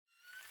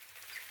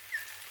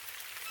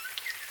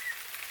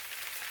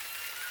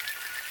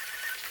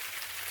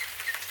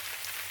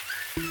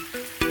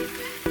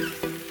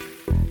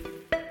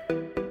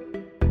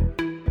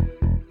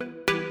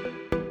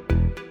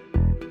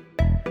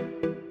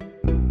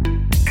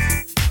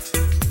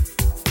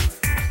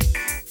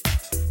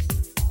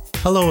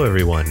Hello,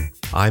 everyone.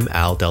 I'm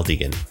Al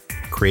Deldegan,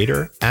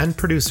 creator and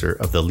producer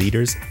of the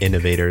Leaders,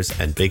 Innovators,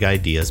 and Big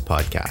Ideas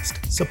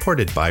podcast,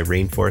 supported by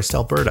Rainforest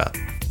Alberta.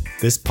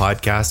 This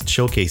podcast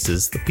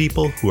showcases the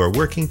people who are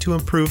working to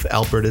improve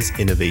Alberta's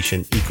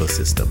innovation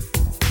ecosystem.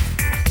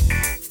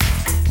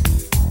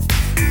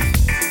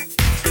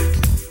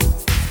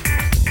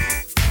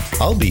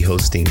 I'll be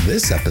hosting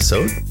this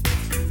episode.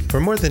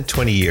 For more than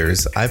 20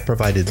 years, I've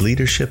provided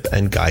leadership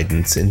and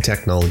guidance in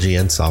technology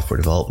and software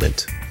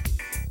development.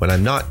 When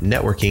I'm not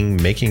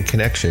networking, making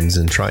connections,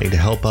 and trying to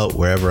help out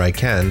wherever I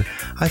can,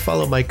 I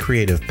follow my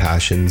creative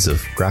passions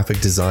of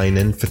graphic design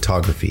and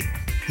photography.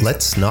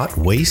 Let's not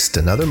waste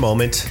another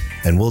moment,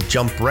 and we'll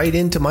jump right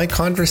into my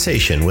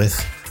conversation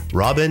with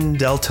Robin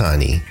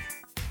Deltani.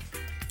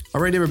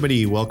 All right,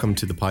 everybody, welcome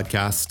to the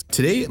podcast.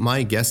 Today,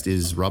 my guest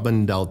is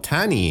Robin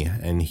Deltani,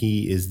 and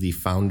he is the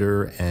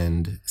founder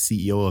and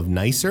CEO of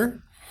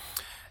Nicer.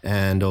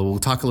 And we'll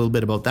talk a little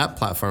bit about that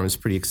platform. It's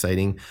pretty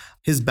exciting.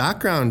 His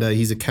background,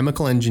 he's a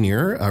chemical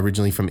engineer,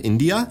 originally from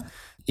India.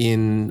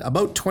 In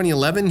about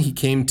 2011, he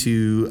came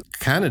to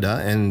Canada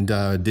and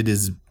did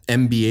his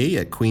MBA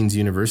at Queen's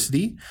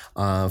University,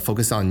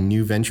 focused on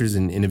new ventures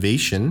and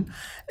innovation.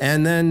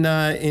 And then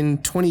in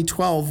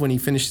 2012, when he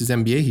finished his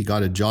MBA, he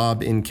got a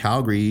job in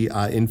Calgary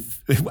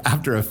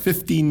after a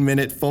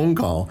 15-minute phone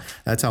call.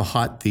 That's how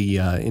hot the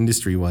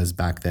industry was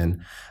back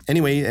then.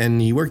 Anyway,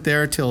 and he worked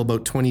there till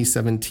about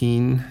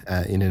 2017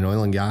 in an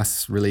oil and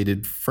gas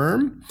related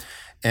firm.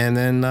 And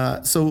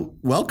then, so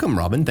welcome,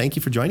 Robin. Thank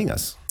you for joining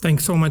us.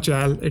 Thanks so much,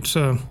 Al. It's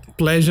a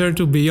pleasure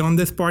to be on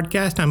this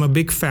podcast. I'm a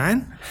big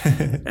fan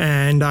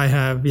and I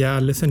have,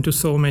 listened to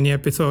so many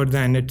episodes,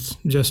 and it's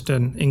just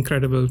an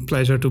incredible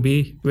pleasure to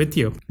be with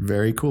you.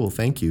 Very cool.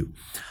 Thank you.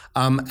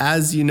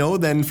 As you know,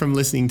 then from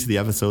listening to the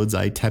episodes,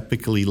 I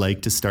typically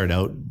like to start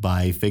out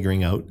by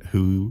figuring out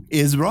who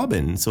is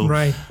Robin. So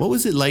right. What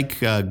was it like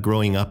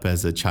growing up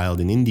as a child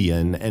in India,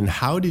 and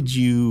how did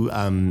you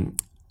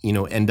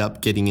end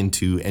up getting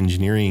into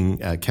engineering,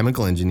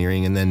 chemical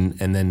engineering, and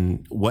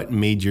then what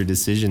made your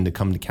decision to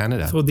come to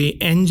Canada? So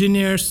the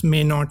engineers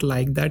may not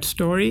like that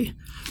story,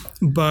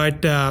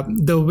 but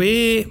the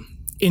way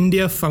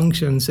India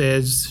functions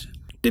is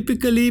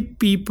typically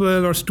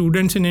people or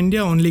students in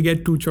India only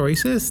get two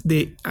choices.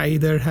 They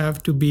either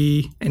have to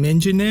be an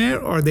engineer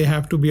or they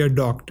have to be a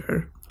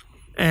doctor.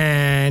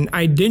 And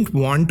I didn't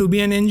want to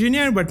be an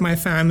engineer, but my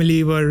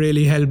family were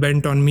really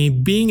hell-bent on me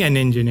being an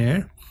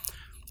engineer.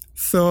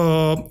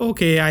 So,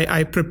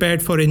 I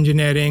prepared for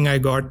engineering, I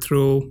got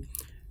through,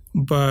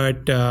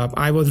 but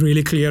I was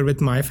really clear with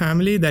my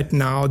family that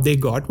now they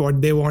got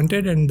what they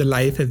wanted and the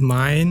life is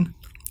mine.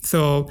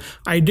 So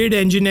I did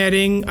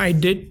engineering. I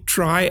did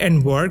try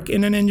and work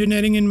in an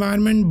engineering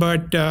environment,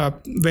 but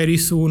very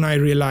soon I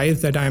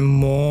realized that I'm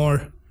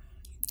more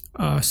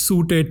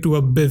suited to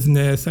a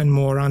business and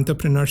more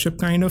entrepreneurship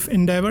kind of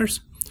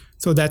endeavors.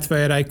 So that's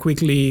where I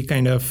quickly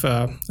kind of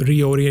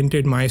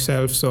reoriented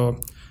myself. So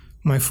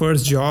my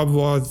first job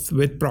was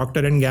with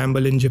Procter &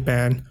 Gamble in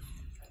Japan,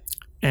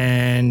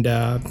 and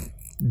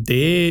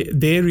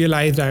they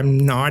realized I'm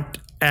not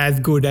as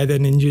good as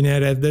an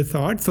engineer as they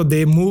thought. So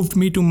they moved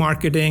me to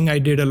marketing. I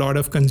did a lot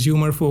of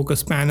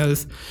consumer-focused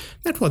panels.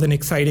 That was an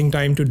exciting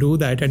time to do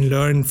that and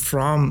learn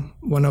from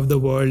one of the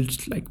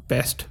world's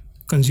best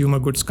consumer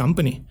goods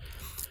company.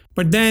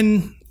 But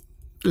then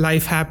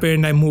life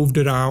happened. I moved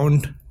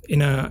around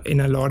in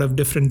a lot of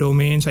different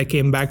domains. I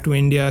came back to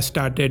India,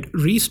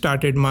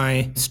 restarted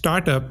my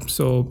startup.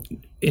 So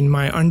in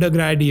my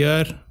undergrad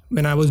year,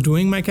 when I was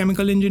doing my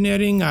chemical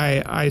engineering,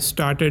 I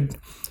started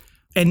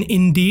an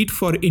Indeed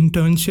for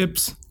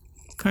internships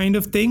kind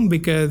of thing,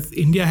 because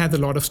India has a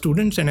lot of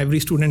students and every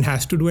student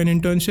has to do an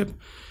internship.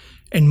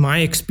 And my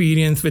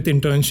experience with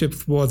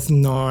internships was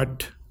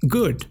not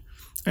good.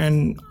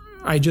 And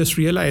I just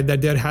realized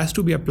that there has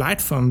to be a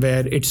platform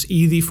where it's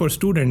easy for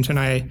students. And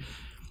I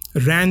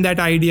ran that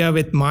idea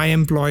with my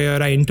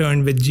employer. I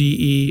interned with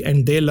GE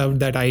and they loved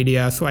that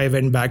idea. So I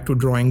went back to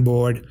drawing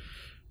board,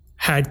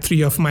 had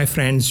 3 of my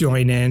friends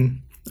join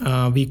in.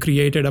 We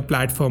created a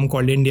platform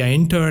called India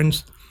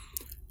Interns.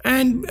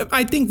 And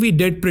I think we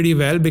did pretty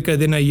well, because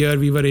in a year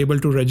we were able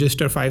to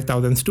register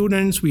 5,000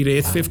 students. We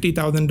raised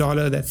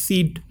 $50,000 as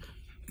seed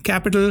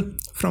capital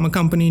from a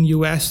company in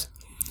US.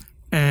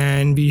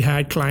 And we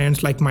had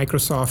clients like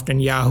Microsoft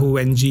and Yahoo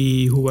and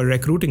GE who were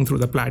recruiting through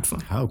the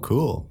platform. How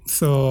cool.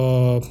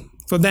 So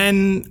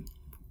then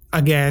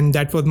again,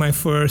 that was my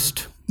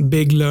first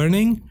big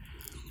learning,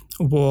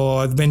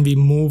 was when we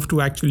moved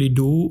to actually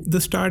do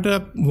the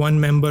startup. One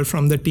member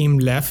from the team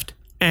left.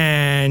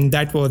 And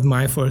that was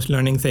my first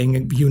learning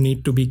thing. You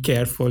need to be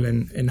careful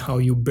in how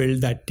you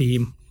build that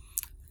team.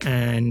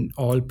 And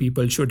all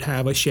people should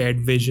have a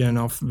shared vision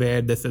of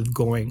where this is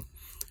going.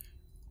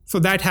 So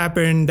that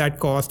happened. That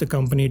caused the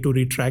company to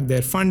retract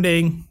their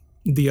funding.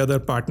 The other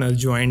partners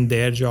joined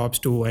their jobs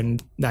too.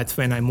 And that's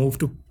when I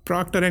moved to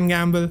Procter &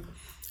 Gamble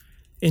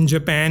in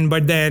Japan.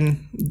 But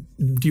then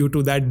due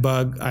to that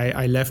bug,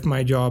 I left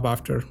my job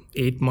after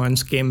 8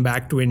 months, came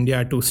back to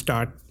India to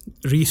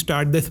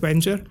restart this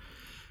venture.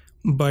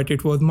 But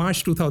it was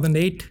March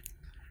 2008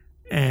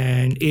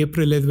 And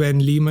April is when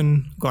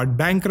Lehman got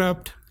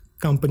bankrupt.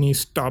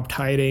 Companies stopped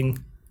hiring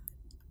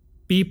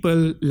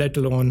people, let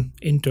alone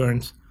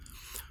interns.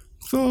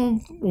 So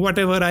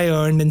whatever I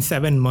earned in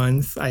 7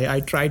 months,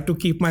 I tried to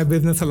keep my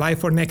business alive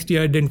for next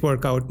year. It didn't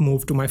work out.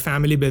 Moved to my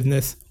family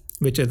business,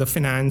 which is a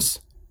finance,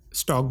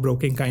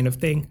 stockbroking kind of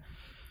thing.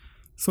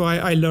 So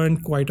I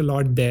learned quite a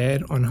lot there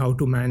on how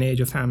to manage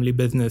a family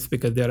business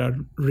because there are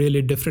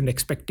really different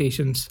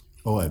expectations.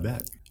 Oh, I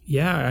bet.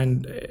 Yeah,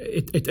 and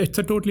it's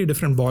a totally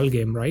different ball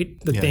game, right?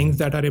 The things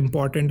that are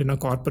important in a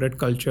corporate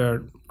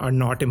culture are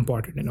not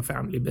important in a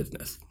family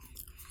business.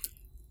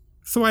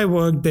 So I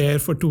worked there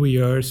for 2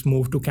 years,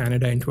 moved to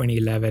Canada in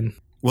 2011.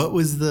 What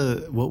was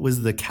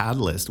the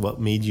catalyst?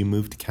 What made you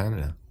move to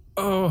Canada?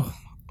 Oh,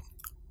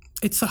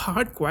 it's a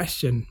hard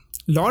question.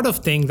 A lot of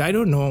things. I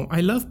don't know.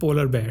 I love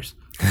polar bears.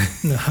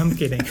 No, I'm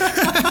kidding.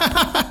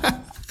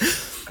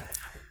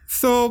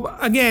 So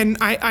again,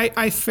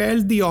 I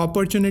felt the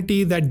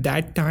opportunities at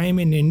that time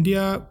in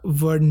India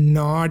were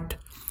not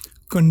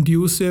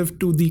conducive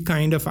to the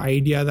kind of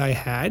ideas I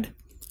had.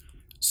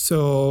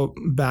 So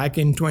back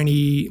in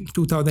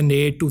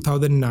 2008,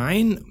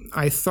 2009,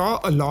 I saw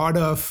a lot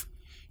of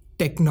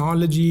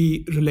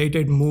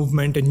technology-related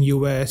movement in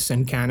US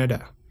and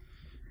Canada.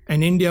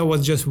 And India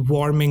was just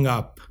warming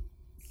up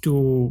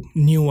to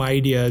new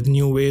ideas,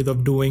 new ways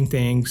of doing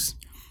things.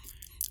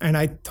 And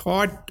I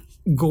thought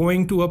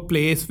going to a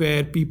place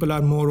where people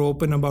are more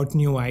open about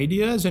new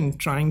ideas and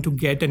trying to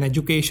get an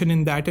education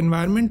in that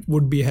environment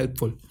would be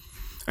helpful.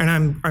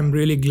 And I'm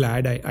really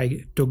glad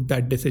I took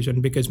that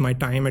decision because my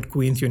time at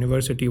Queen's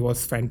University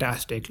was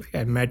fantastic. Like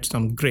I met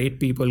some great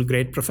people,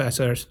 great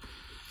professors,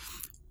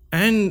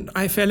 and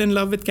I fell in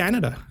love with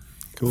Canada.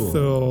 Cool.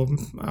 So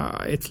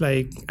it's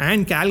like,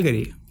 and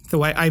Calgary.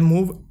 So I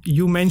moved,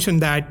 you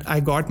mentioned that I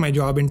got my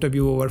job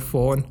interview over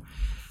phone.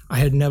 I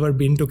had never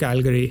been to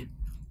Calgary.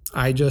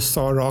 I just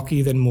saw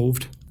Rockies and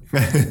moved.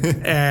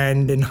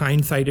 And in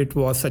hindsight, it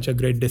was such a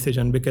great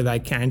decision because I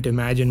can't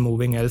imagine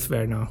moving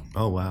elsewhere now.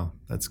 Oh, wow.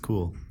 That's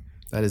cool.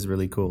 That is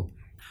really cool.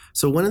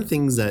 So one of the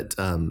things that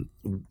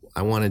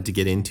I wanted to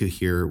get into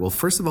here, well,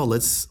 first of all,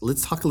 let's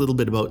talk a little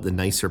bit about the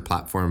Nicer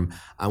platform.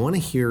 I want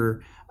to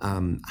hear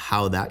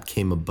how that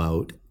came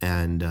about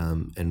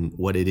and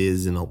what it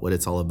is and what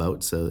it's all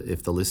about. So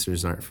if the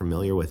listeners aren't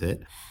familiar with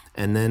it,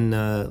 and then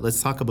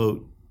let's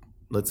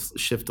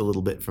shift a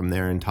little bit from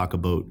there and talk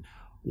about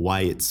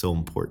why it's so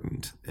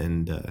important.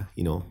 And,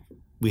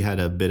 we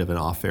had a bit of an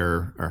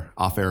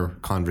off-air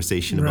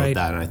conversation about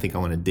that. And I think I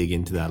want to dig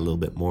into that a little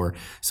bit more.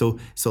 So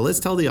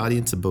let's tell the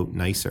audience about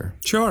Nicer.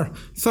 Sure.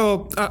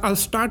 So I'll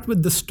start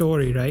with the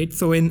story, right?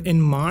 So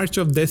in March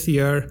of this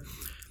year,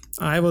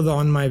 I was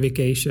on my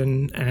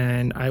vacation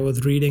and I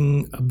was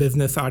reading a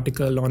business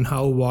article on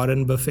how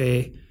Warren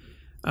Buffett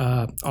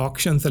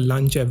auctions a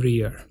lunch every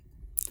year.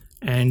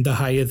 And the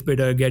highest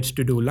bidder gets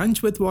to do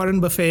lunch with Warren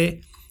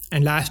Buffett.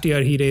 And last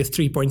year, he raised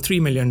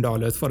 $3.3 million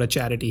for a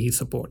charity he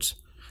supports.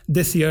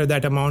 This year,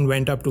 that amount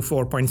went up to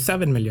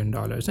 $4.7 million.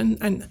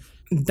 And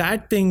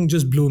that thing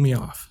just blew me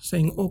off,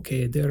 saying,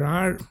 okay, there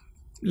are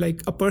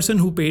like a person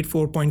who paid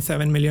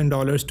 $4.7 million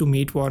to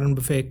meet Warren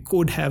Buffett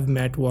could have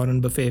met Warren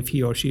Buffett if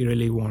he or she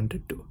really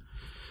wanted to.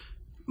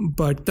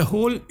 But the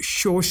whole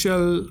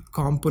social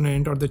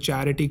component or the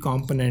charity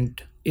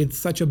component is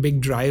such a big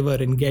driver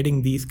in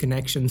getting these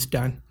connections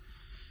done.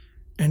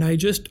 And I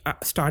just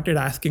started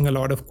asking a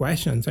lot of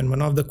questions. And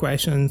one of the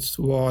questions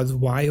was,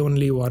 why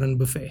only Warren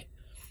Buffett?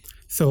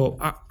 So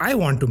I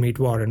want to meet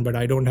Warren, but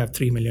I don't have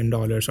 $3 million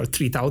or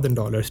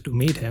 $3,000 to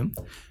meet him.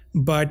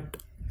 But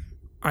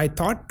I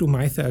thought to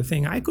myself,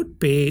 saying I could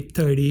pay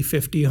 $30,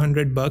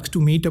 $50, $100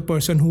 to meet a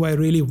person who I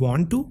really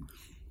want to.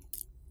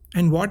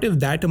 And what if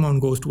that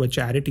amount goes to a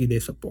charity they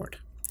support?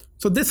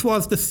 So this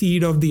was the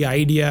seed of the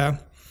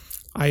idea.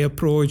 I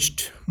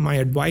approached my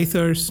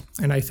advisors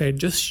and I said,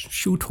 just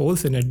shoot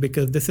holes in it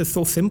because this is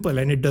so simple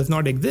and it does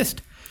not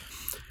exist.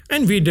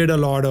 And we did a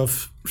lot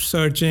of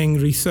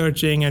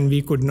researching, and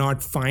we could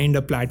not find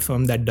a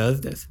platform that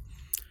does this.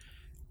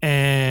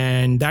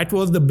 And that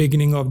was the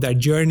beginning of that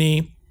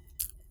journey.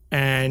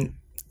 And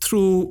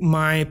through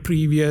my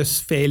previous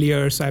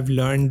failures, I've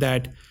learned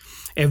that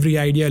every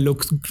idea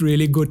looks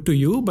really good to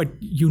you, but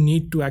you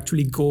need to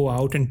actually go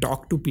out and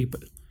talk to people.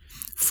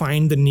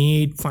 Find the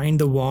need, find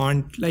the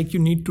want. Like you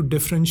need to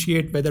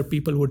differentiate whether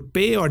people would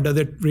pay or does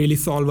it really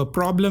solve a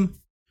problem.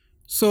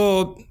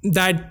 So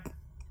that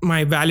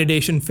my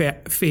validation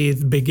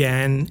phase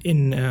began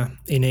in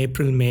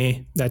April,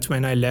 May. That's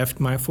when I left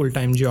my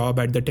full-time job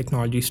at the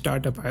technology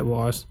startup I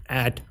was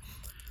at.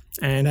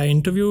 And I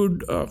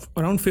interviewed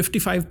around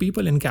 55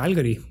 people in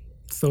Calgary.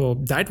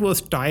 So that was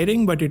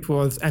tiring, but it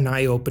was an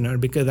eye-opener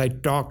because I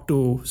talked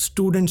to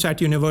students at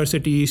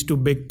universities, to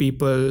big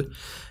people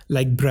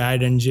like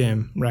Brad and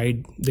Jim,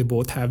 right? They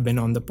both have been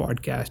on the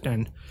podcast.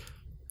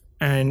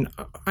 And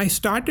I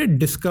started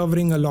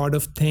discovering a lot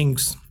of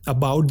things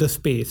about the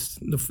space.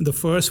 The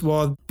first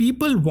was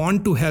people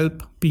want to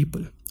help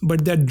people,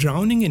 but they're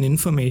drowning in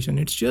information.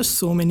 It's just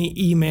so many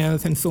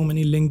emails and so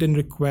many LinkedIn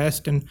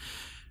requests. And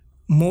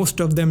most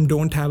of them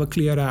don't have a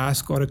clear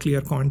ask or a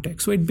clear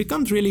context. So it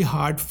becomes really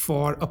hard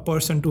for a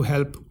person to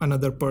help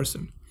another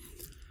person.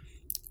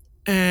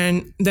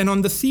 And then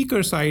on the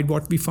seeker side,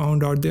 what we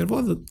found out, there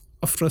was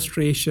a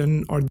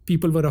frustration, or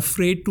people were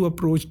afraid to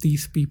approach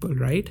these people,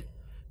 right?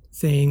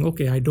 Saying,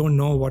 okay, I don't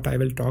know what I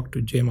will talk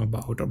to Jim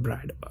about or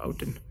Brad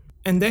about.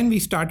 And then we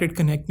started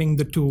connecting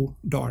the two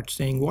dots,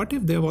 saying, what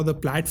if there was a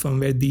platform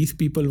where these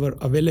people were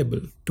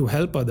available to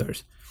help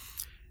others?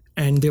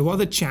 And there was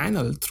a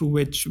channel through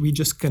which we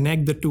just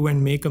connect the two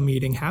and make a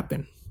meeting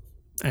happen.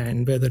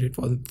 And whether it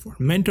was for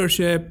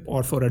mentorship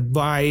or for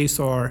advice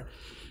or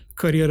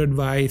career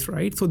advice,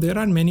 right? So there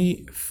are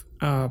many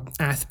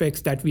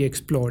aspects that we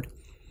explored.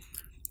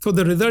 So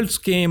the results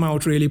came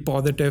out really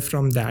positive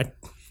from that.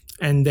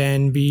 And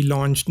then we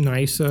launched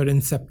Nicer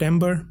in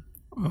September.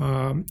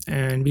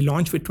 And we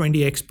launched with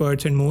 20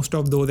 experts, and most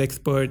of those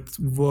experts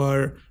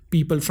were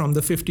people from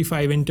the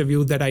 55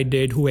 interviews that I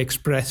did who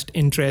expressed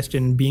interest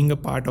in being a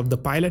part of the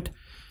pilot.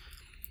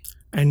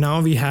 And now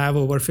we have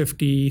over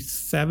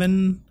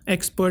 57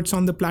 experts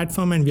on the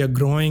platform, and we are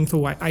growing.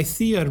 So I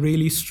see a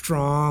really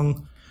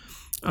strong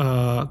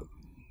kind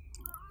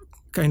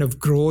of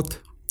growth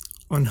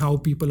on how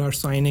people are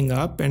signing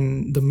up,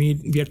 and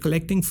we are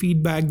collecting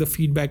feedback. The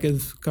feedback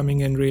is coming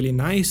in really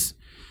nice.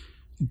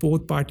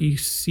 Both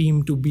parties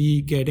seem to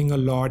be getting a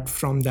lot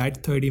from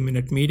that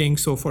 30-minute meeting.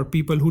 So for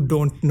people who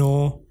don't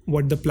know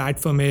what the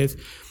platform is,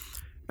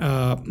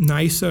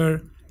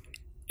 Nicer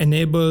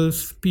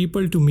enables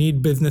people to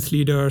meet business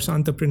leaders,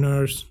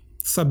 entrepreneurs,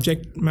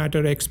 subject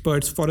matter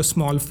experts for a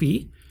small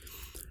fee.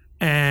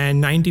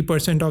 And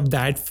 90% of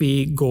that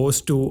fee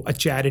goes to a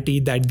charity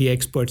that the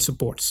expert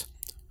supports.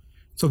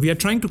 So we are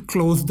trying to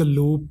close the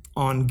loop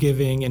on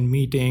giving and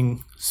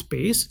meeting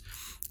space.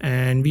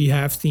 And we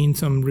have seen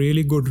some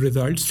really good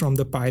results from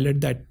the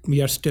pilot that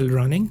we are still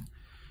running.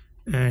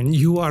 And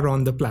you are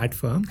on the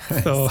platform.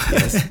 So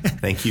yes,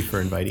 thank you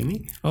for inviting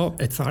me. Oh,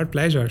 it's our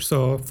pleasure.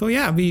 So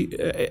yeah,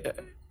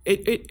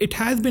 it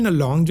has been a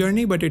long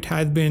journey, but it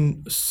has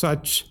been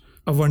such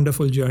a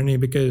wonderful journey,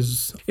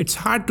 because it's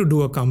hard to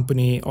do a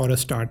company or a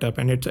startup,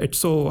 and it's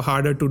so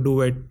harder to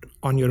do it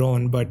on your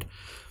own. But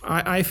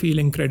I feel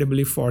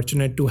incredibly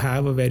fortunate to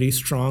have a very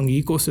strong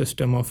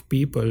ecosystem of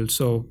people.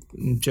 So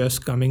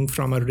just coming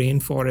from a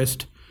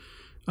rainforest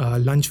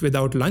lunch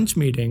without lunch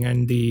meeting,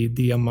 and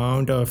the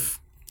amount of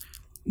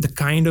the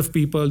kind of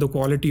people, the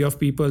quality of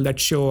people that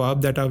show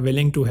up that are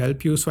willing to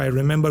help you. So I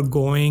remember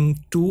going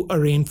to a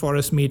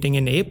rainforest meeting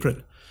in April,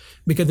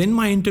 because in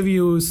my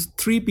interviews,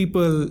 3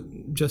 people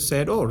just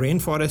said, oh,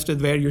 rainforest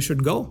is where you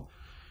should go.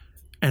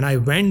 And I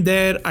went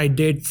there. I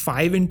did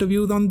 5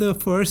 interviews on the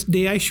first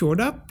day I showed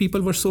up.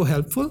 People were so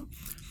helpful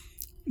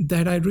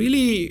that I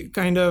really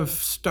kind of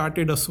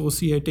started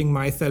associating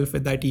myself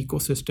with that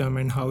ecosystem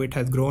and how it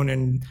has grown,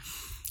 and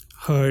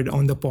heard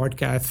on the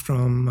podcast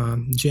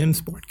from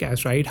Jim's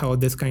podcast, right? How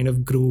this kind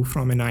of grew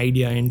from an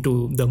idea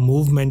into the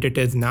movement it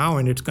is now,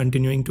 and it's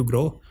continuing to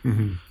grow.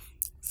 Mm-hmm.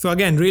 So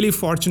again, really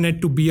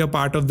fortunate to be a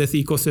part of this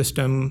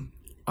ecosystem.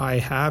 I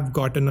have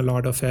gotten a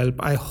lot of help.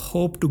 I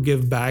hope to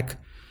give back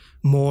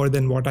more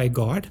than what I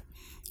got.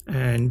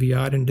 And we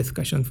are in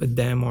discussions with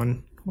them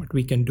on what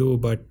we can do.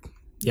 But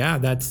yeah,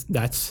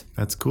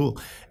 that's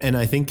cool. And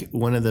I think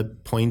one of the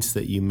points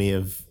that you may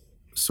have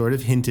sort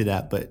of hinted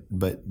at,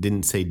 but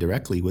didn't say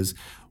directly, was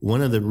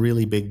one of the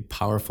really big,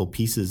 powerful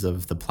pieces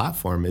of the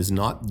platform is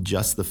not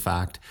just the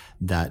fact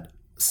that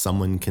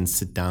someone can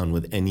sit down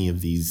with any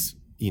of these,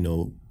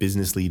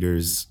 business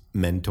leaders,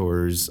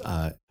 mentors,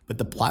 but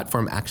the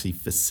platform actually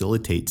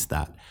facilitates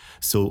that.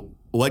 So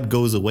what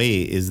goes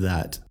away is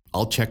that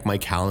I'll check my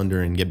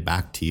calendar and get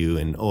back to you,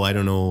 and I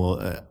don't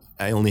know,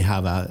 I only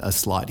have a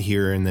slot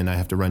here, and then I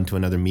have to run to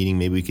another meeting.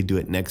 Maybe we could do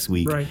it next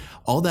week. Right.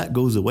 All that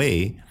goes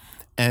away.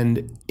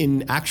 And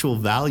in actual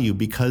value,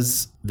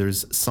 because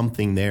there's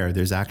something there,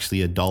 there's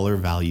actually a dollar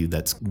value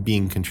that's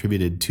being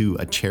contributed to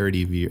a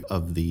charity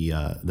of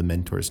the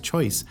mentor's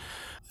choice.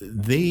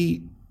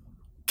 They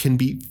can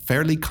be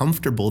fairly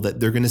comfortable that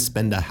they're going to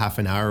spend a half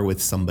an hour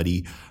with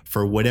somebody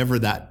for whatever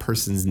that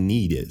person's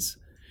need is.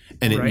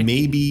 And it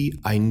may be,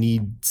 I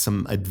need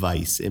some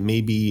advice. It may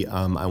be,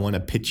 I want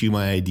to pitch you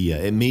my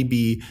idea. It may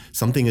be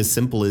something as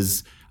simple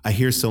as, I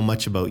hear so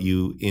much about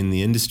you in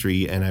the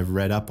industry, and I've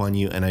read up on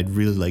you, and I'd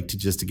really like to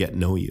get to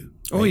know you.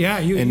 Right? Oh yeah,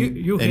 you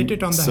hit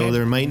it on the head. So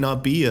there might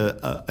not be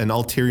an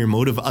ulterior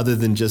motive other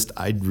than just,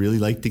 I'd really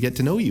like to get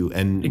to know you.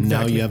 And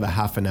now you have a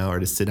half an hour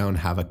to sit down,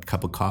 have a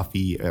cup of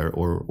coffee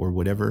or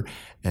whatever,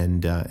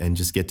 and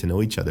just get to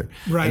know each other.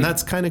 Right. And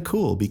that's kind of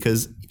cool,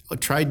 because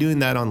try doing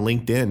that on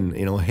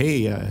LinkedIn.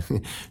 Hey,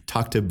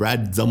 talk to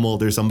Brad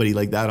Zumwalt or somebody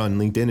like that on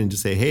LinkedIn and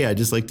just say, hey, I'd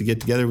just like to get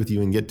together with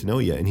you and get to know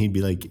you. And he'd be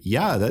like,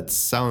 yeah, that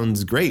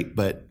sounds great,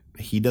 but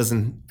he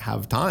doesn't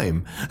have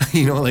time.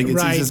 He's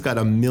just got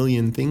a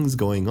million things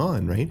going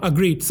on, right?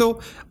 Agreed. So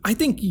I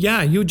think,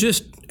 you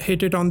just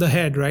hit it on the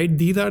head, right?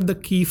 These are the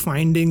key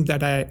findings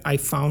that I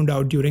found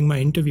out during my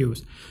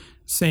interviews,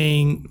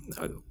 saying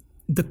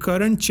the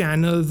current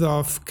channels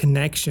of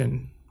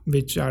connection,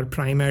 which are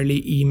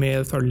primarily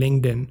emails or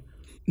LinkedIn,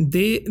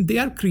 they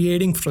are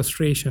creating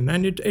frustration,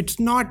 and it's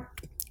not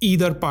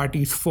either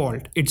party's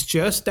fault. It's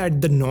just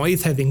that the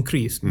noise has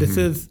increased. This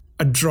is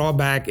a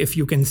drawback, if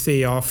you can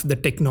say, of the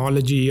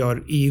technology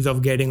or ease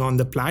of getting on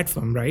the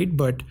platform, right?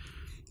 But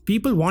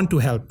people want to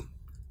help.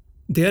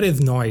 There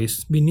is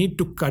noise. We need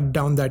to cut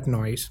down that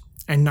noise.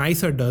 And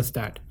NICER does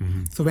that.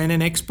 So when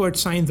an expert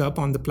signs up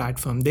on the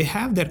platform, they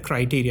have their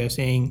criteria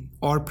saying,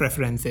 or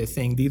preferences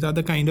saying, these are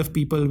the kind of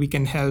people we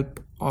can help,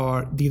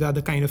 or these are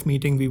the kind of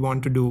meeting we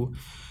want to do.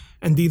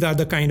 And these are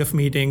the kind of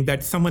meeting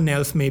that someone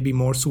else may be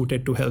more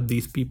suited to help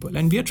these people.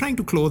 And we are trying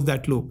to close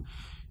that loop,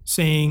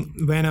 saying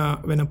when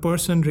a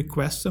person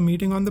requests a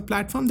meeting on the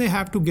platform, they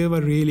have to give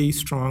a really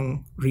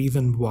strong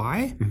reason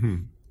why.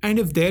 And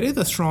if there is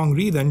a strong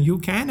reason, you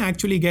can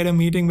actually get a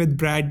meeting with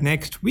Brad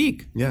next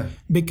week. Yeah.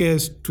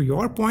 Because to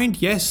your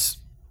point, yes,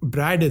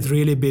 Brad is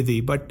really busy,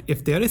 but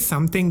if there is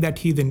something that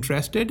he's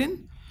interested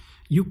in,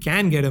 you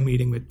can get a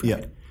meeting with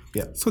Brad.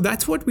 Yeah. So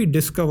that's what we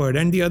discovered.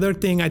 And the other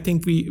thing, I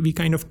think we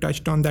kind of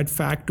touched on that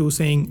fact too,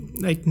 saying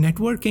like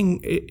networking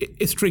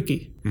is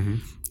tricky,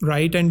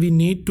 right? And we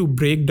need to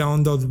break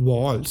down those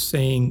walls,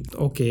 saying,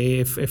 okay,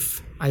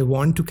 if I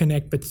want to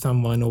connect with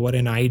someone over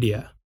an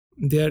idea,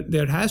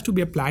 there has to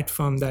be a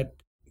platform that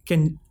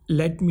can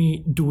let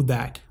me do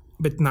that.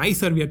 With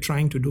NICER, we are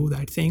trying to do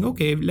that, saying,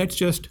 okay, let's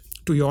just,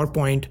 to your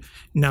point,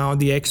 now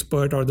the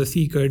expert or the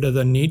seeker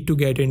doesn't need to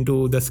get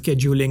into the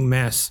scheduling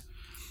mess.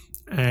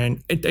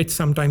 And it's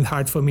sometimes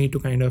hard for me to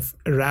kind of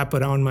wrap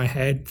around my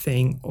head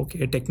saying,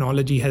 okay,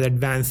 technology has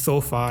advanced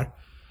so far,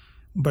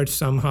 but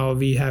somehow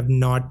we have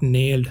not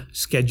nailed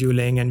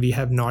scheduling and we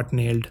have not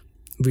nailed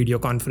video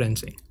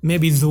conferencing.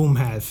 Maybe Zoom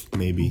has.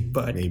 Maybe.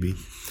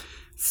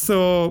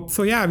 So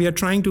yeah, we are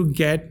trying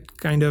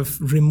to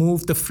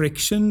remove the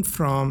friction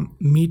from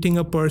meeting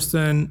a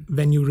person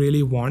when you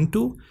really want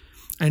to.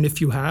 And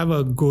if you have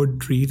a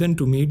good reason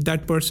to meet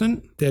that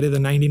person, there is a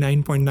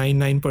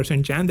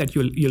 99.99% chance that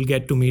you'll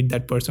get to meet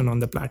that person on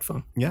the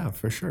platform. Yeah,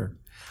 for sure.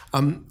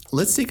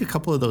 Let's take a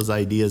couple of those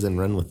ideas and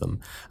run with them,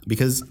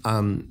 because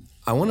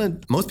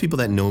most people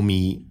that know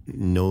me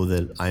know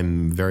that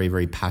I'm very,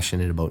 very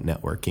passionate about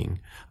networking.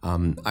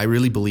 I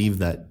really believe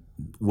that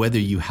whether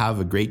you have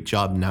a great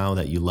job now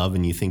that you love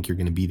and you think you're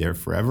going to be there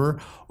forever,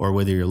 or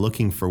whether you're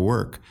looking for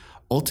work,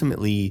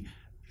 ultimately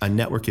a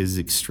network is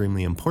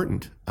extremely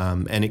important.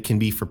 And it can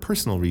be for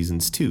personal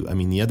reasons too. I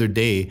mean, the other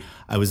day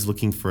I was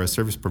looking for a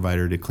service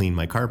provider to clean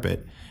my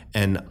carpet,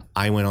 and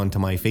I went onto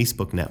my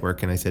Facebook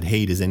network and I said,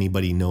 hey, does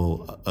anybody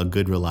know a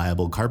good,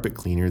 reliable carpet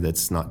cleaner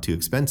that's not too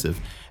expensive?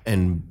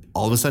 And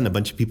all of a sudden a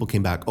bunch of people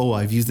came back, oh,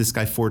 I've used this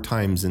guy 4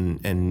 times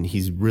and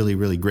he's really,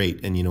 really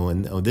great. And,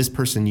 this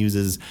person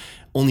uses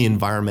only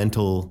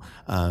environmental,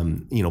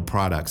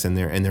 products, and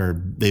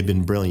they've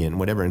been brilliant,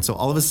 whatever. And so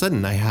all of a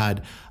sudden I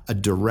had a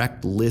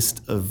direct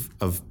list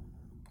of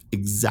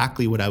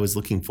exactly what I was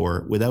looking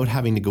for without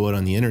having to go out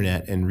on the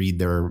internet and read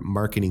their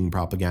marketing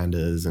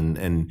propagandas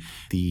and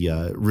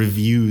the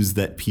reviews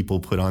that people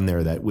put on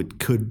there that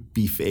could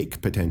be fake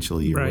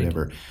potentially or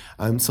whatever.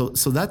 So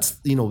that's,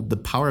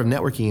 the power of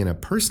networking in a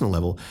personal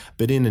level,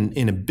 but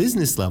in a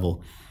business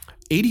level,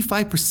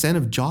 85%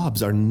 of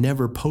jobs are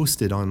never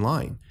posted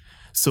online.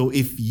 So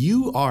if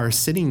you are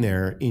sitting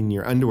there in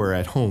your underwear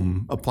at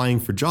home applying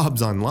for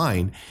jobs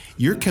online,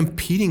 you're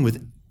competing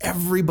with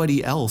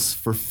everybody else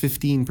for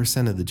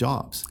 15% of the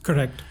jobs.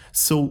 Correct.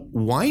 So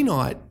why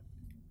not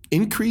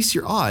increase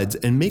your odds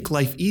and make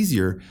life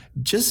easier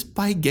just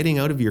by getting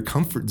out of your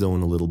comfort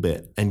zone a little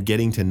bit and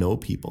getting to know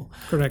people?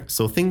 Correct.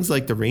 So things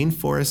like the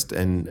Rainforest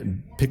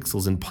and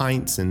Pixels and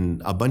Pints and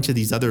a bunch of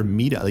these other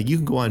meetups, like you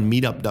can go on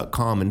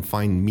meetup.com and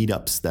find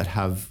meetups that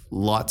have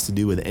lots to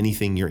do with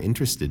anything you're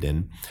interested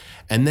in.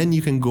 And then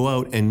you can go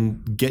out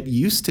and get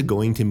used to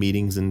going to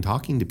meetings and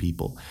talking to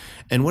people.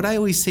 And what I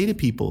always say to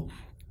people,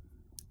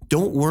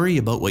 don't worry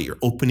about what your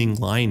opening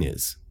line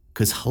is,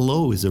 because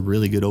hello is a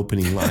really good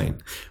opening line.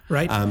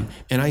 Right.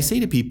 And I say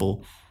to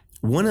people,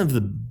 one of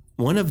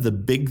the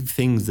big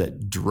things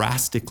that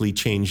drastically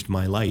changed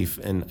my life,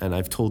 and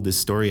I've told this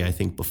story, I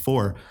think,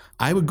 before,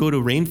 I would go to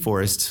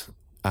Rainforest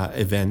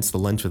events, the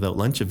Lunch Without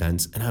Lunch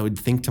events, and I would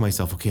think to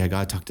myself, okay, I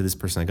got to talk to this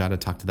person, I got to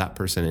talk to that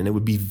person. And it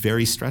would be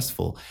very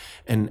stressful.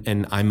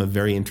 And I'm a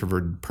very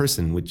introverted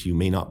person, which you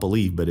may not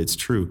believe, but it's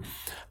true.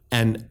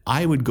 And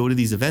I would go to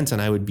these events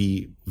and I would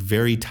be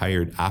very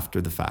tired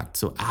after the fact.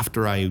 So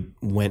after I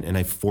went and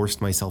I forced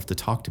myself to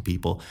talk to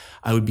people,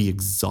 I would be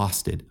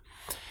exhausted.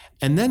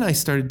 And then I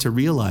started to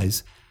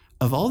realize,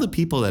 of all the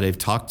people that I've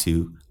talked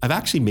to, I've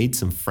actually made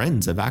some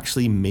friends. I've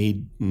actually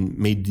made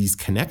these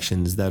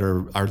connections that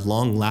are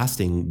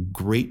long-lasting,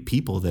 great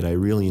people that I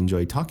really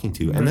enjoy talking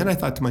to. And then I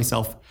thought to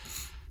myself,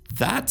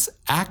 that's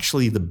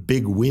actually the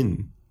big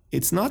win.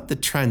 It's not the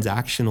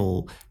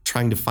transactional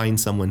trying to find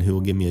someone who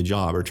will give me a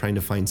job or trying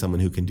to find someone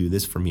who can do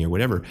this for me or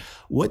whatever.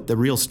 What the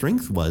real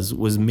strength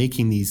was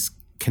making these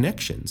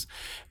connections.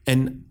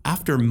 And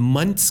after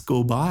months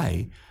go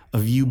by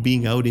of you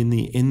being out in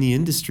the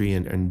industry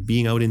and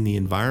being out in the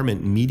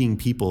environment, meeting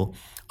people,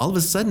 all of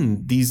a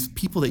sudden these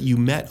people that you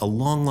met a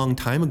long, long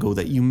time ago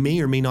that you may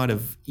or may not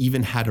have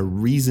even had a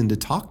reason to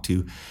talk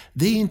to,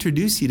 they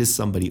introduce you to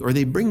somebody, or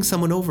they bring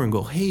someone over and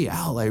go, hey,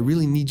 Al, I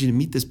really need you to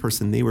meet this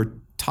person. They were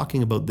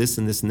talking about this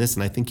and this and this,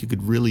 and I think you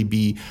could really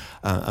be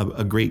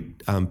a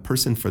great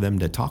person for them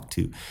to talk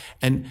to.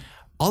 And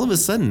all of a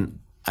sudden,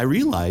 I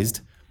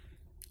realized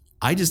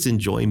I just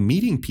enjoy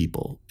meeting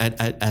people at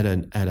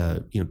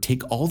a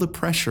take all the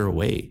pressure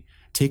away,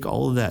 take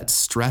all of that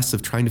stress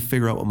of trying to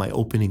figure out what my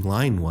opening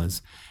line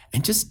was,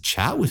 and just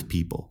chat with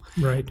people.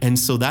 Right. And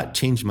so that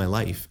changed my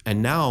life.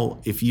 And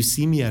now if you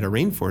see me at a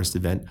rainforest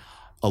event,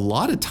 a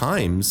lot of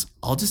times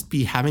I'll just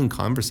be having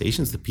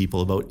conversations with people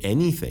about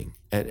anything,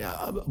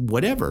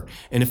 whatever.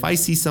 And if I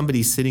see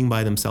somebody sitting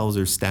by themselves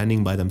or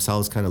standing by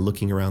themselves, kind of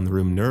looking around the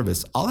room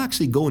nervous, I'll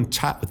actually go and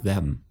chat with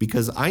them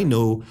because I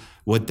know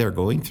what they're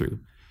going through.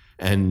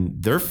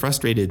 And they're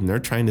frustrated and they're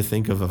trying to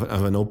think of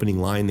an opening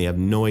line. They have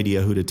no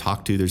idea who to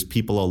talk to. There's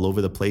people all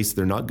over the place.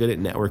 They're not good at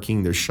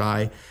networking. They're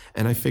shy.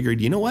 And I figured,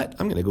 you know what?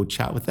 I'm going to go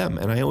chat with them.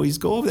 And I always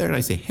go over there and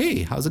I say,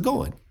 hey, how's it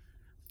going?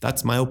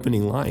 That's my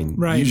opening line,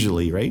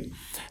 usually, right?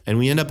 And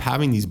we end up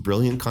having these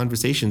brilliant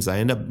conversations. I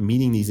end up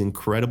meeting these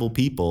incredible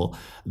people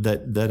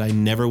that I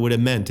never would have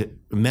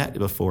met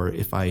before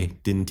if I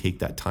didn't take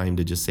that time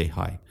to just say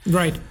hi.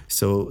 Right.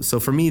 So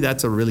for me,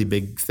 that's a really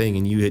big thing.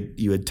 And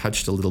you had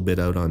touched a little bit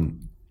out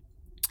on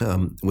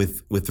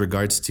with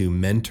regards to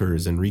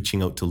mentors and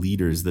reaching out to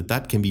leaders,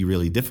 that can be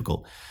really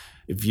difficult.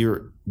 If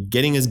you're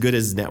getting as good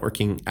as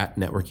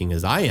networking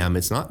as I am,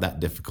 it's not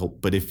that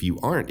difficult. But if you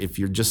aren't, if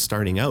you're just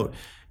starting out,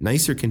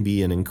 NYSER can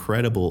be an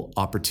incredible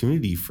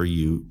opportunity for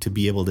you to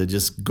be able to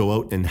just go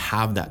out and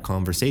have that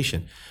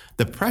conversation.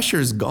 The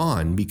pressure's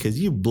gone because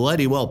you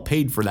bloody well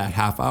paid for that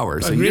half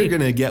hour. So You're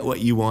going to get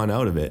what you want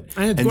out of it.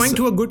 And it's going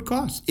to a good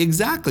cause.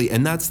 Exactly.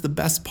 And that's the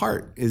best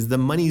part, is the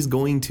money's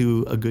going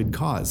to a good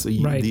cause. So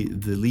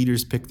the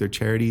leaders pick their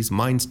charities.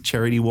 Mine's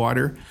Charity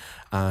Water.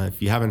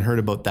 If you haven't heard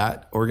about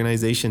that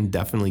organization,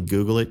 definitely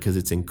Google it because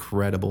it's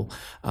incredible.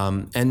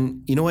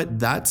 And you know what?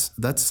 That's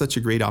such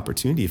a great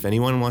opportunity. If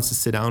anyone wants to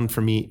sit down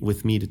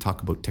with me to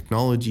talk about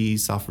technology,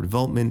 software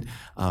development,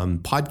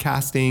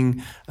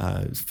 podcasting,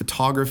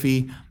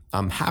 photography,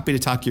 I'm happy to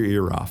talk your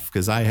ear off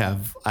because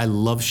I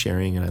love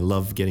sharing and I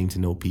love getting to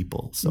know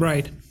people. So.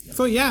 Right.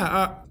 So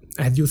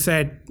as you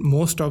said,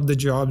 most of the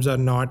jobs are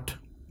not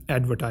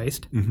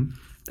advertised. Mm-hmm.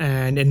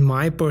 And in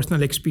my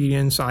personal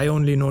experience, I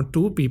only know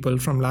 2 people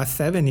from last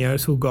 7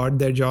 years who got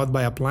their job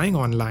by applying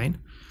online.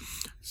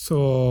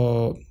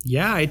 So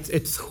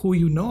it's who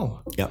you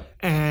know. Yeah.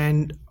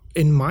 And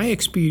in my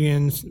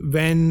experience,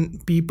 when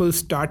people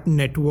start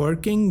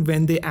networking,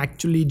 when they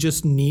actually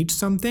just need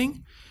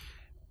something,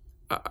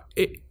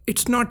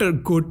 it's not a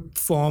good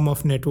form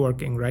of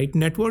networking, right?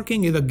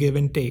 Networking is a give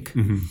and take.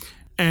 Mm-hmm.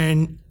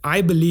 And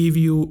I believe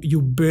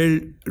you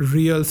build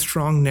real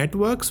strong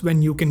networks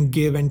when you can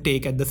give and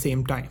take at the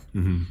same time.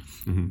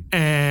 Mm-hmm. Mm-hmm.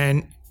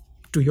 And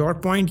to your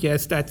point,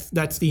 yes,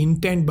 that's the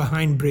intent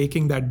behind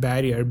breaking that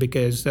barrier,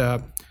 because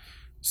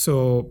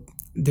so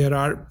there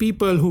are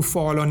people who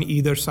fall on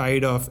either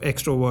side of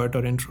extrovert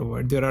or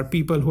introvert. There are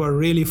people who are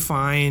really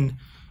fine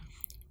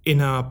in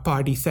a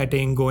party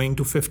setting, going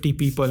to 50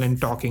 people and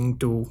talking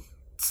to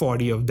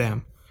 40 of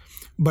them.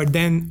 But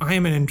then I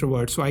am an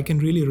introvert, so I can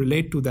really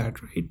relate to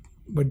that, right?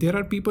 But there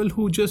are people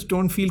who just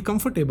don't feel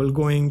comfortable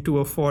going to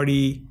a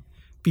 40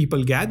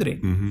 people gathering.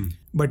 Mm-hmm.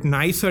 But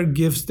NYSER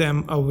gives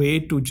them a way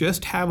to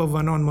just have a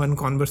one-on-one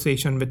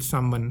conversation with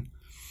someone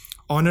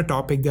on a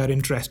topic they're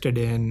interested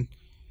in.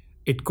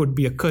 It could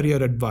be a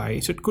career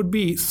advice. It could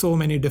be so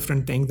many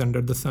different things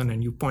under the sun.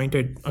 And you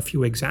pointed a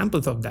few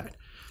examples of that.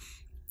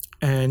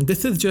 And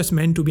this is just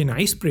meant to be an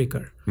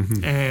icebreaker.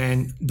 Mm-hmm.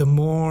 And the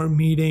more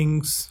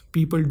meetings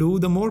people do,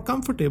 the more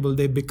comfortable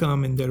they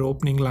become in their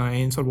opening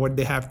lines or what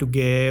they have to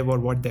give or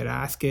what their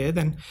ask is.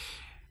 And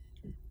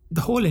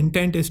the whole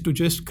intent is to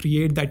just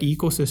create that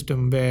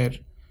ecosystem where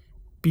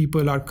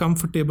people are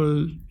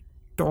comfortable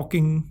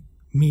talking,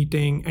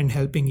 meeting, and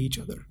helping each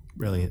other.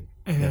 Brilliant.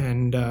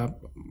 And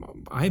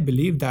I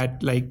believe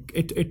that, like,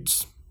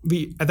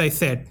 as I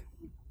said,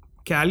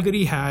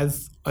 Calgary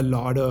has a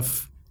lot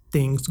of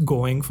things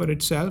going for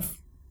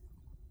itself,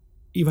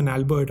 even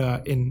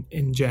Alberta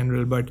in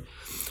general, but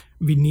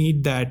we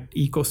need that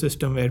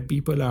ecosystem where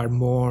people are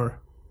more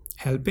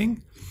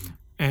helping,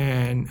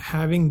 and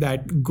having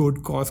that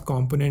good cause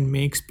component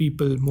makes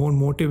people more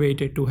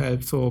motivated to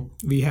help. So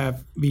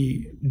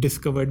we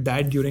discovered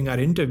that during our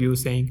interview,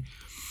 saying,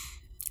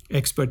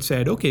 experts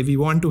said, okay, we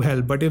want to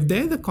help, but if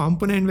there's a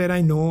component where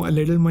I know a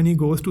little money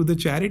goes to the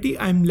charity,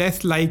 I'm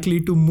less likely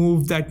to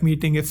move that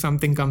meeting if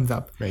something comes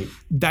up. Right.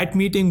 That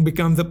meeting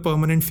becomes a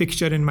permanent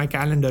fixture in my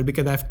calendar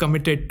because I've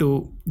committed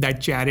to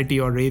that charity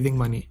or raising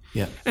money.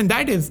 Yeah. And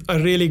that is a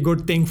really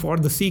good thing for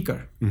the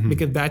seeker, mm-hmm.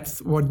 because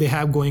that's what they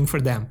have going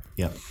for them.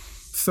 Yeah.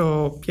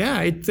 So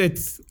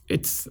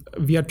it's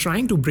we are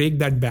trying to break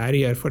that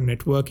barrier for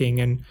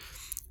networking. And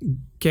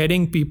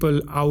getting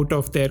people out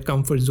of their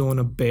comfort zone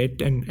a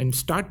bit and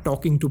start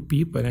talking to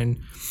people. And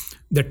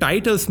the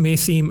titles may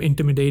seem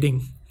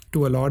intimidating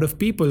to a lot of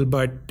people,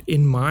 but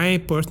in my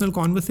personal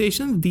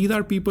conversations, these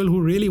are people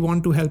who really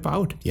want to help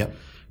out. Yep.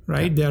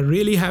 Right? Yep. They're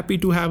really happy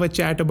to have a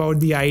chat about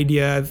the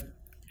ideas,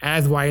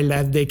 as wild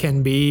as they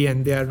can be,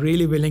 and they are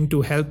really willing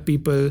to help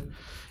people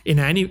in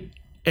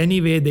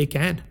any way they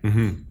can.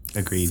 Mm-hmm.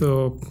 Agreed.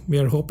 So we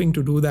are hoping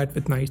to do that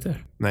with Nicer.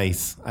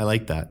 Nice. I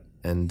like that.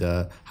 And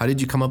how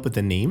did you come up with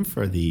the name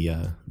for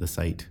the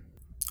site?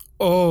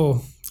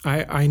 Oh,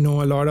 I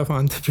know a lot of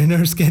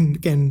entrepreneurs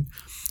can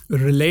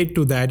relate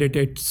to that.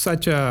 It's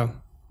such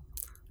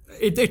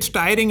it's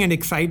tiring and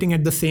exciting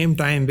at the same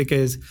time,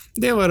 because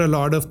there were a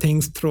lot of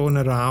things thrown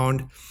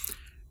around.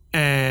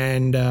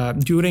 And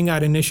during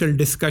our initial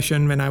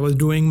discussion, when I was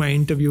doing my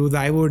interviews,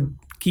 I would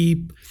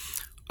keep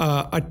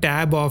a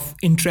tab of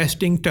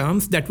interesting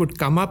terms that would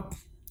come up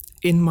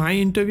in my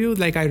interviews.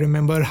 Like I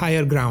remember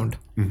higher ground.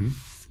 Mm-hmm.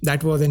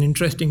 That was an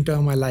interesting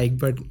term I liked,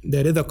 but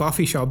there is a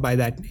coffee shop by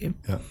that name.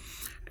 Yeah.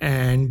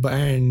 And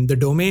the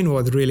domain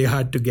was really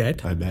hard to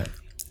get. I bet.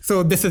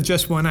 So this is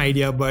just one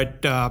idea,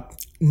 but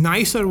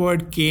Nicer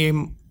word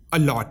came a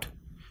lot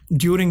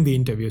during the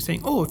interview,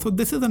 saying, oh, so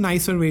this is a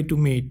nicer way to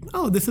meet.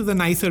 Oh, this is a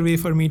nicer way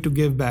for me to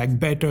give back,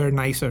 better,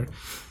 nicer.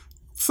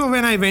 So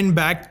when I went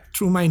back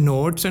through my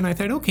notes and I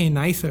said, okay,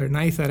 nicer,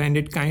 and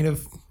it kind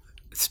of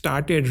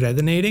started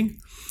resonating.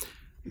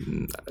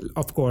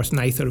 Of course,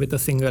 Nicer with a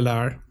single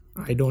R.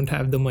 I don't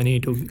have the money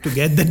to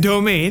get the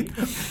domain.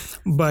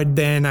 But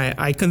then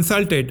I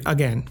consulted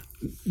again.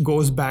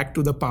 Goes back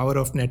to the power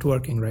of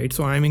networking, right?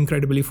 So I'm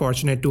incredibly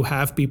fortunate to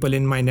have people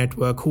in my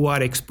network who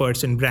are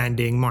experts in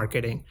branding,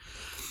 marketing.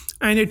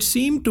 And it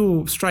seemed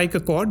to strike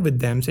a chord with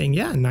them, saying,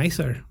 yeah,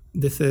 Nicer.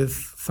 This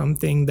is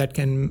something that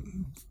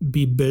can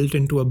be built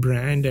into a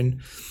brand.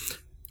 And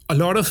a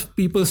lot of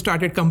people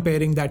started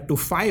comparing that to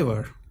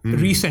Fiverr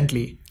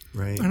recently.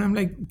 Right. And I'm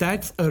like,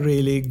 that's a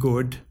really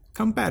good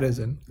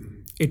comparison.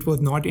 It was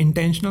not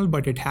intentional,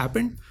 but it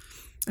happened.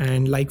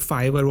 And like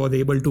Fiverr was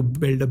able to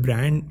build a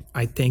brand,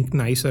 I think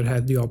Nicer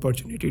has the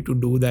opportunity to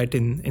do that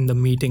in the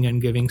meeting and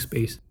giving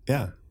space.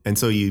 Yeah. And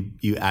so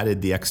you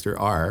added the extra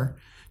R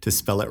to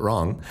spell it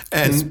wrong.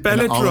 And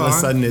all wrong. Of a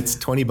sudden it's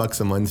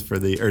 $20 a month or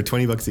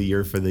 $20 a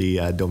year for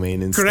the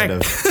domain instead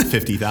Correct. of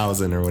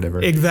 50,000 or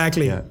whatever.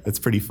 Exactly. Yeah. It's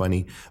pretty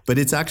funny. But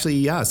it's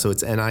actually, so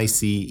it's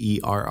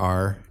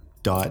NICERR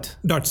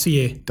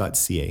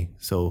 .ca.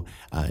 So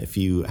if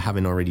you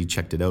haven't already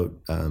checked it out,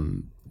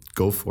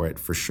 go for it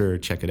for sure.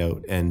 Check it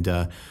out. And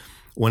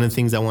one of the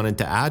things I wanted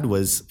to add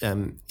was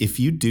if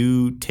you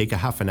do take a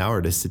half an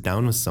hour to sit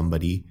down with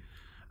somebody,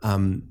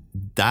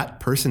 that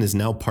person is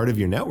now part of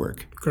your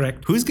network.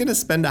 Correct. Who's going to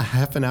spend a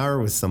half an hour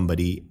with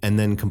somebody and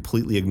then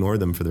completely ignore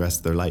them for the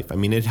rest of their life? I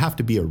mean, it'd have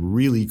to be a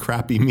really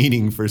crappy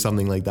meeting for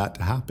something like that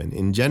to happen.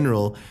 In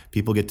general,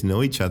 people get to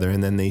know each other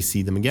and then they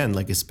see them again,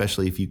 like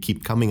especially if you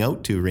keep coming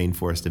out to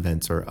rainforest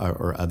events or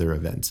other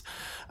events.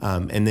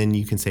 And then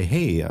you can say,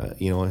 hey,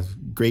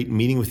 great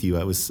meeting with you.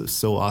 It was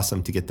so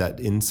awesome to get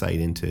that insight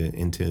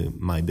into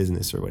my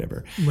business or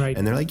whatever. Right.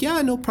 And they're like,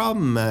 yeah, no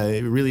problem. I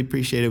really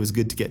appreciate it. It was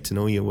good to get to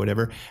know you,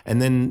 whatever.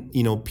 And then,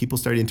 people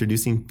start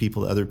introducing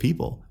people to other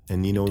people.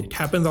 And, it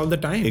happens all the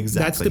time.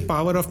 Exactly. That's the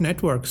power of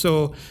network.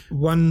 So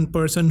one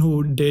person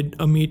who did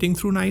a meeting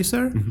through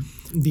Nicer,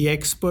 the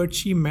expert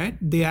she met,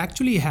 they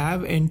actually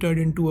have entered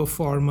into a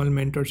formal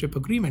mentorship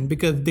agreement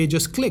because they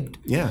just clicked.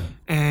 Yeah.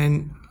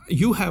 And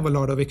you have a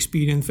lot of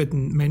experience with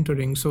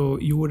mentoring, so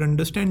you would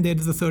understand there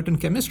is a certain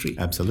chemistry.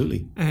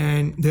 Absolutely.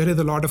 And there is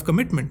a lot of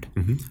commitment.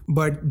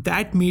 But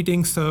that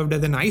meeting served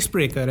as an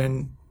icebreaker,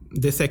 and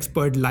this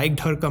expert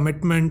liked her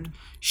commitment.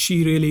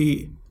 She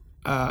really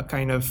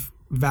kind of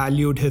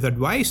valued his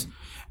advice.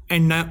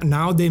 And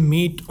now they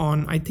meet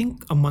on, I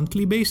think, a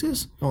monthly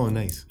basis. Oh,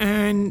 nice.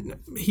 And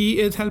he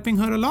is helping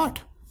her a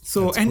lot.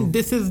 So, That's and cool.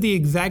 This is the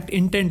exact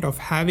intent of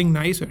having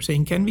Nicer,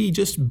 saying, can we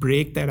just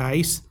break that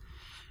ice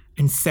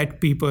and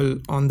set people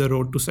on the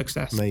road to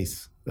success?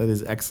 Nice. That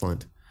is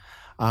excellent.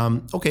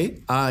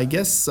 Okay. I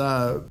guess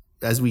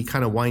as we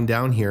kind of wind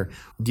down here,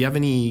 do you have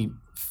any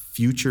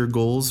future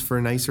goals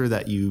for Nicer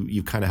that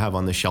you kind of have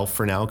on the shelf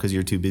for now because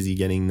you're too busy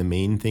getting the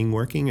main thing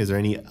working? Is there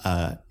any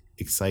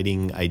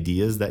exciting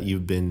ideas that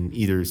you've been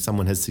either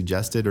someone has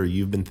suggested or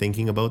you've been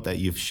thinking about that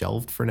you've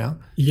shelved for now?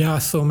 Yeah,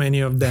 so many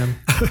of them.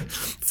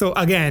 So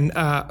again,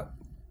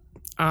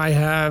 I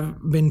have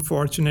been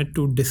fortunate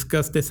to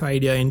discuss this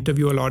idea,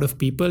 interview a lot of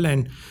people,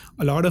 and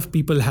a lot of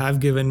people have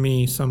given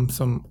me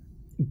some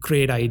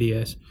great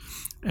ideas.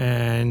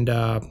 And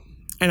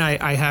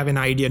I have an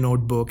idea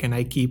notebook and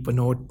I keep a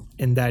note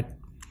in that.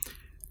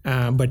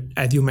 But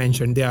as you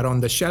mentioned, they are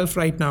on the shelf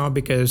right now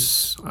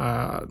because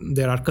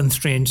there are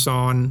constraints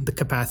on the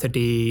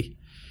capacity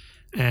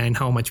and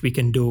how much we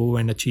can do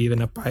and achieve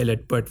in a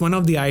pilot. But one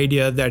of the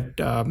ideas that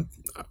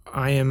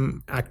I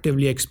am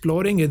actively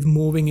exploring is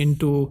moving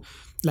into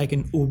like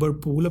an Uber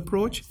pool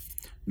approach,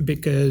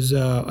 because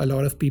a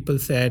lot of people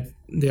said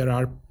there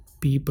are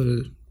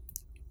people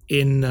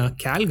in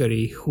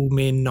Calgary who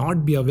may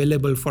not be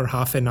available for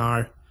half an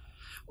hour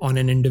on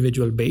an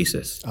individual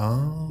basis.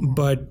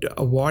 But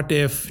what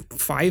if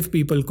 5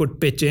 people could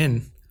pitch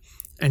in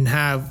and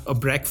have a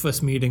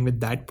breakfast meeting with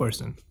that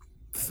person?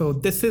 So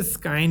this is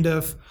kind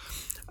of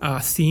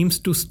seems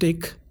to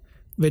stick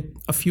with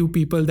a few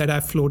people that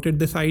I've floated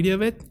this idea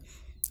with.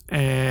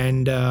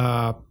 And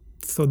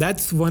so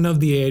that's one of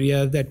the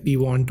areas that we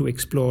want to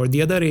explore.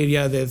 The other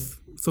area is,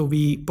 so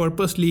we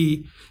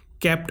purposely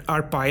kept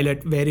our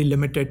pilot very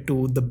limited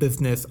to the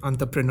business,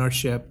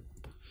 entrepreneurship,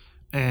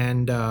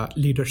 and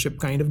leadership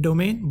kind of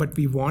domain, but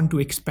we want to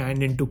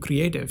expand into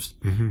creatives,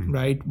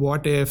 right?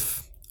 What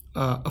if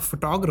a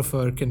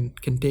photographer can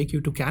take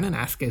you to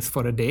Kananaskis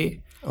for a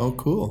day? Oh,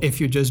 cool.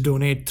 If you just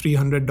donate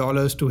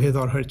 $300 to his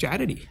or her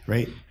charity.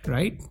 Right.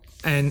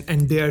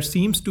 And there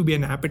seems to be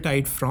an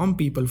appetite from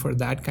people for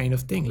that kind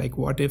of thing. Like,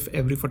 what if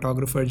every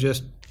photographer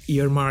just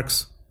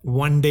earmarks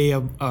one day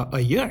a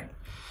year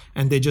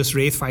and they just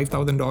raise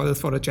 $5,000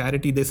 for a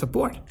charity they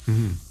support?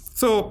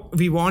 So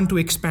we want to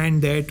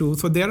expand there too.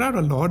 So there are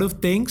a lot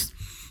of things.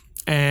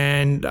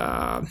 And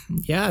I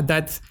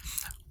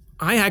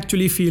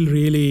actually feel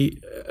really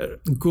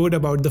good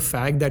about the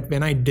fact that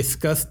when I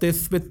discuss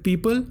this with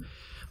people,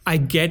 I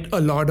get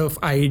a lot of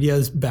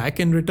ideas back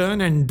in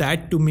return. And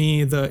that to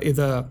me is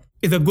a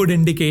good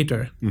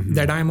indicator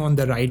that I'm on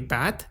the right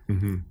path,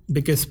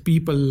 because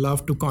people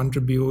love to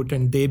contribute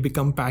and they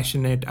become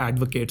passionate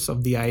advocates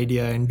of the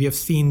idea. And we have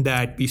seen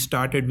that. We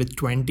started with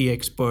 20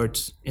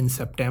 experts in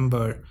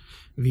September.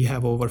 We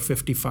have over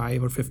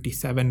 55 or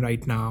 57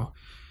 right now.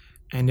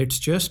 And it's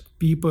just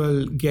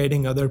people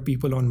getting other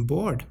people on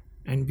board.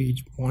 And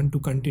we want to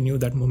continue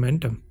that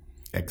momentum.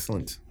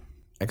 Excellent.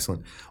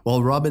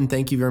 Well, Robin,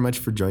 thank you very much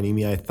for joining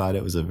me. I thought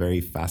it was a very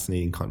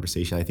fascinating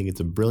conversation. I think it's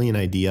a brilliant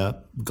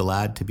idea.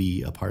 Glad to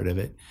be a part of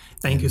it.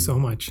 Thank you so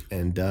much.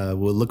 And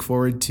we'll look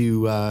forward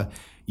to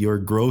your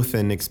growth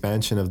and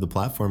expansion of the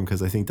platform,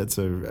 because I think it's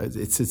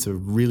a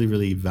really,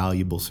 really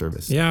valuable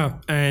service. Yeah.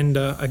 And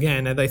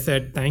again, as I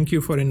said, thank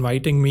you for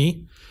inviting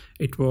me.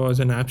 It was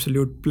an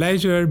absolute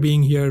pleasure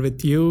being here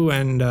with you.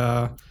 And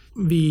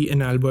we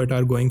in Alberta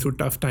are going through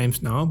tough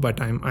times now,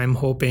 but I'm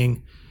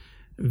hoping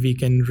we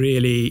can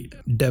really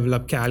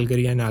develop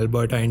Calgary and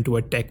Alberta into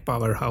a tech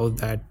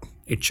powerhouse that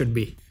it should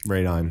be.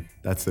 Right on.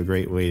 That's a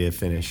great way to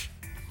finish.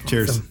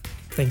 Cheers. Awesome.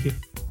 Thank you.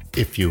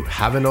 If you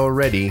haven't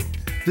already,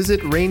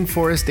 visit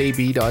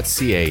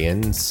rainforestab.ca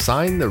and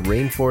sign the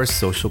Rainforest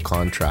Social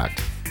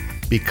Contract.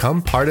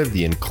 Become part of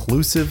the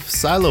inclusive,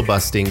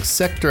 silo-busting,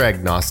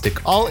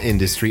 sector-agnostic,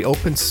 all-industry,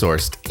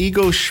 open-sourced,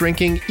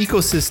 ego-shrinking,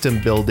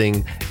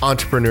 ecosystem-building,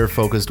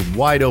 entrepreneur-focused,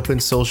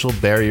 wide-open, social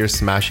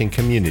barrier-smashing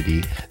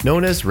community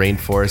known as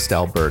Rainforest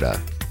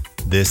Alberta.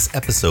 This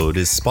episode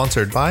is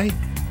sponsored by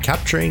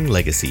Capturing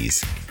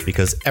Legacies,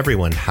 because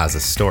everyone has a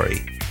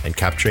story, and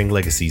Capturing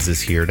Legacies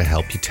is here to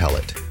help you tell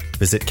it.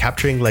 Visit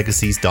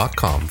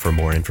capturinglegacies.com for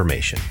more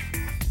information.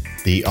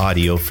 The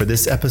audio for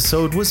this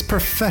episode was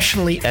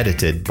professionally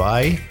edited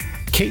by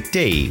Kate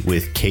Day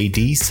with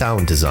KD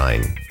Sound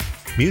Design.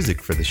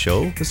 Music for the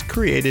show was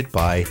created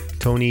by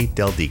Tony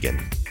Deldegan.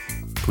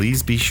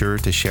 Please be sure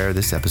to share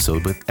this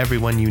episode with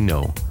everyone you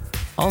know.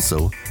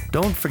 Also,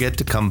 don't forget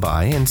to come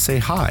by and say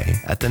hi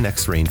at the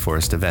next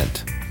Rainforest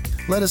event.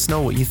 Let us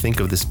know what you think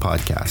of this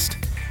podcast.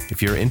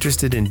 If you're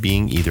interested in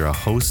being either a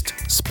host,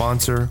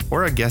 sponsor,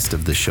 or a guest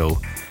of the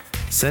show,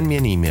 send me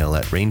an email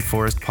at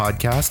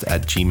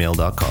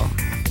rainforestpodcast@gmail.com.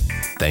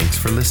 Thanks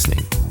for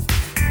listening.